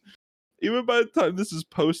thing. Even by the time this is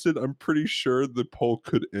posted, I'm pretty sure the poll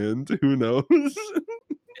could end. Who knows?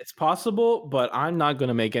 It's possible, but I'm not going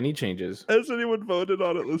to make any changes. Has anyone voted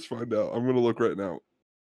on it? Let's find out. I'm going to look right now.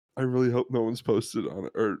 I really hope no one's posted on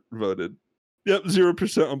it or voted. Yep,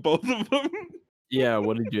 0% on both of them. Yeah,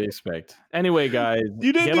 what did you expect? Anyway, guys.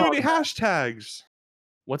 You didn't do any hashtags.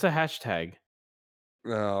 What's a hashtag?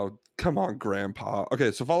 Oh, come on, Grandpa.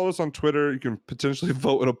 Okay, so follow us on Twitter. You can potentially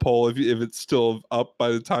vote in a poll if it's still up by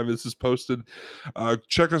the time this is posted.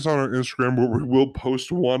 Check us on our Instagram where we will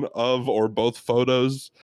post one of or both photos.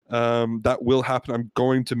 That will happen. I'm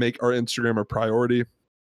going to make our Instagram a priority.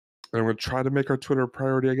 And I'm going to try to make our Twitter a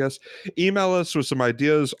priority, I guess. Email us with some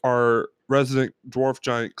ideas. Our resident dwarf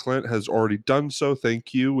giant Clint has already done so.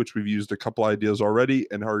 Thank you, which we've used a couple ideas already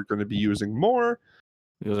and are going to be using more.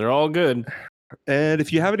 Those are all good. And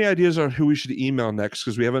if you have any ideas on who we should email next,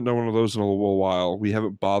 because we haven't done one of those in a little while, we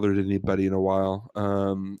haven't bothered anybody in a while,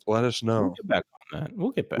 let us know. We'll get back on that.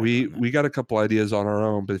 We'll get back on that. We got a couple ideas on our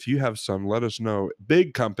own, but if you have some, let us know.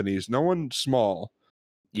 Big companies, no one small.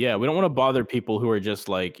 Yeah, we don't want to bother people who are just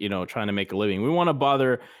like, trying to make a living. We want to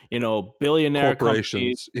bother, billionaire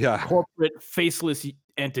Corporations. companies, corporate faceless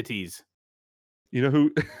entities. You know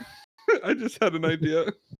who? I just had an idea.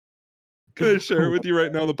 Can I share it with you right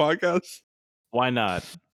now on the podcast? Why not?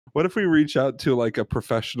 What if we reach out to like a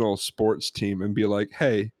professional sports team and be like,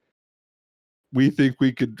 hey, we think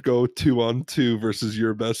we could go 2-on-2 versus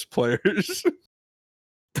your best players?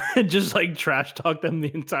 Just like trash talk them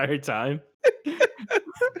the entire time.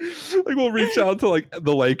 Like we'll reach out to like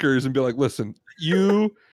the Lakers and be like, listen, we're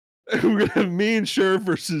gonna have me and Sheriff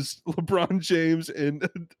versus LeBron James and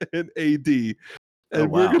AD, and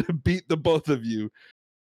we're gonna beat the both of you.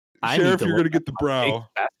 Sheriff, you're gonna get the brow.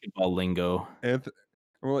 Basketball lingo. I'm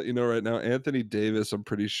gonna let you know right now, Anthony Davis, I'm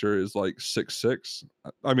pretty sure is like 6'6".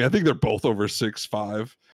 I mean, I think they're both over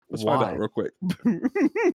 6'5". Let's find out real quick.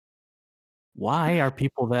 Why are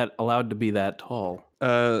people that allowed to be that tall?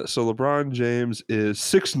 So LeBron James is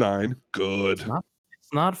 6'9". Good.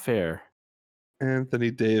 It's not fair.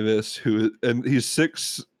 Anthony Davis, he's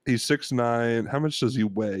 6'9". How much does he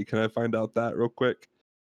weigh? Can I find out that real quick?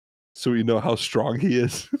 So we know how strong he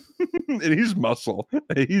is. And he's muscle.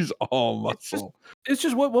 He's all muscle. It's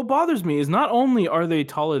just what bothers me is not only are they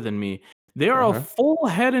taller than me, they are a full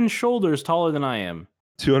head and shoulders taller than I am.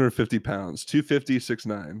 250 pounds. 250,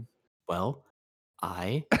 6'9". Well,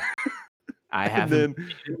 I haven't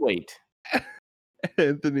weight.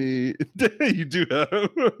 Anthony, you do have.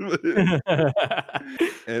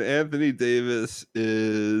 And Anthony Davis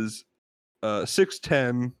is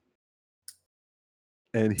 6'10",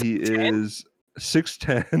 and he is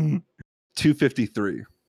 6'10", 253.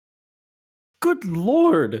 Good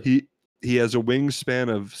Lord. He has a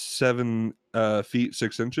wingspan of 7 feet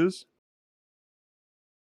 6 inches.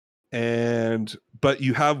 But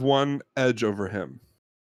you have one edge over him.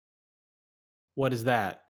 What is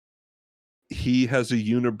that? He has a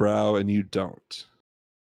unibrow and you don't.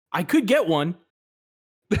 I could get one.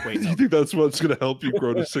 Wait, no. You think that's what's going to help you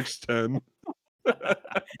grow to 6'10"?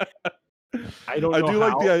 I don't know.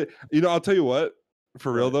 Like the, I'll tell you what,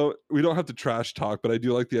 for real though, we don't have to trash talk, but I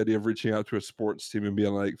do like the idea of reaching out to a sports team and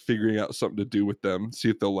being like figuring out something to do with them, see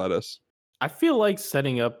if they'll let us. I feel like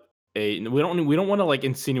setting up we don't want to like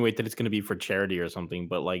insinuate that it's going to be for charity or something,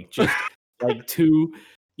 but like just like two,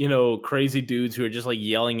 crazy dudes who are just like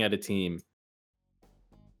yelling at a team.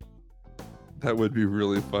 That would be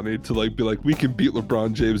really funny to like be like, we can beat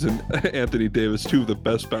LeBron James and Anthony Davis, two of the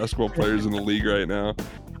best basketball players in the league right now.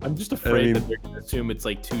 I'm just afraid that they're gonna assume it's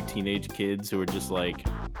like two teenage kids who are just like,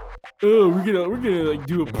 oh, we're gonna like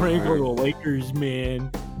do a prank on the Lakers, man.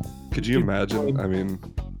 Could you imagine? I mean,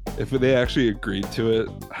 if they actually agreed to it,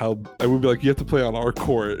 how I would be like, you have to play on our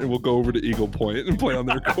court, and we'll go over to Eagle Point and play on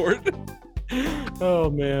their court.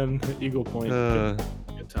 Oh man, Eagle Point.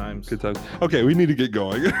 Good times. Good times. Okay, we need to get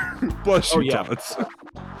going. Bless you, Tots.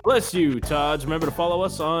 Bless you, Tots. Remember to follow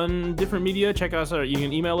us on different media. Check us out. You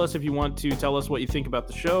can email us if you want to tell us what you think about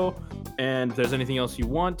the show, and if there's anything else you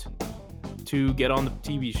want to get on the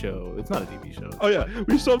TV show. It's not a TV show. Oh yeah,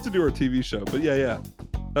 we still have to do our TV show, but yeah.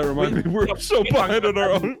 That reminds me, we're so behind on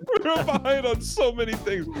our own. We're behind on so many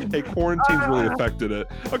things. Hey, quarantine's really affected it.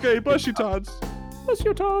 Okay, bless you, Tots. Bless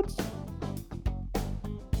you, Tots.